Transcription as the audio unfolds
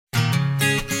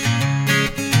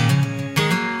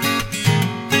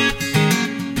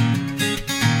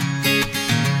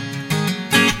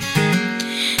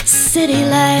city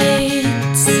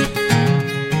lights.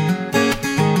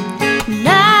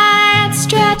 Night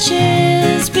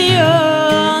stretches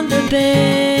beyond the bay.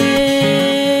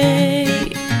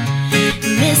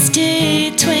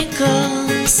 Misty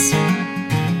twinkles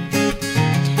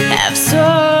have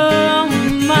so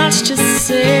much to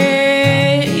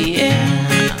say, yeah.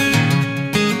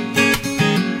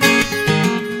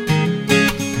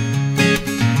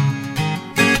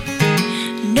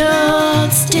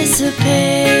 Notes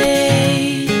dissipate,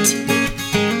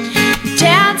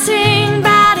 dancing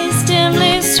bodies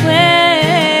dimly sway.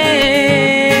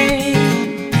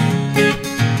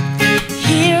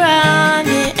 Here on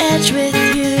the edge with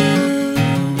you,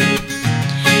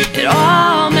 it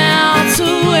all melts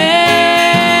away.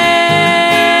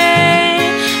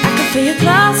 I can feel you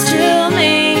close to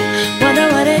me, wonder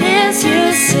what it is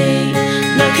you see,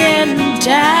 looking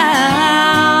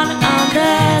down on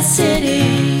the city.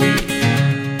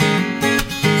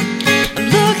 I'm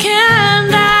looking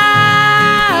down,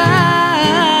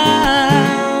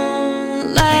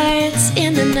 lights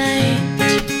in the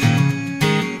night,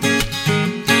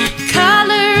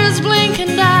 colors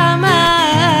blinking dynamite.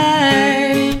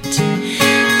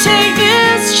 Take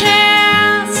this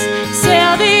chance,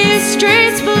 sail these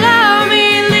streets below me,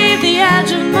 leave the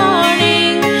edge of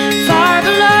morning far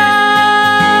below.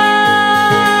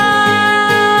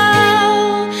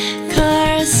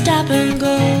 Cars stop and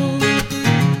go,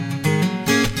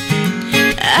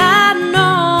 I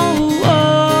know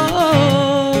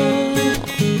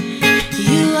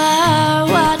you are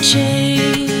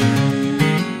watching.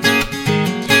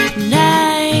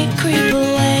 Night creep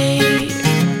away,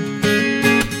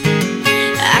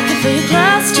 I can feel you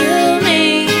close to me,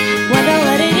 wonder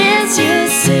what it is you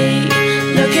see,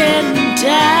 looking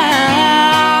down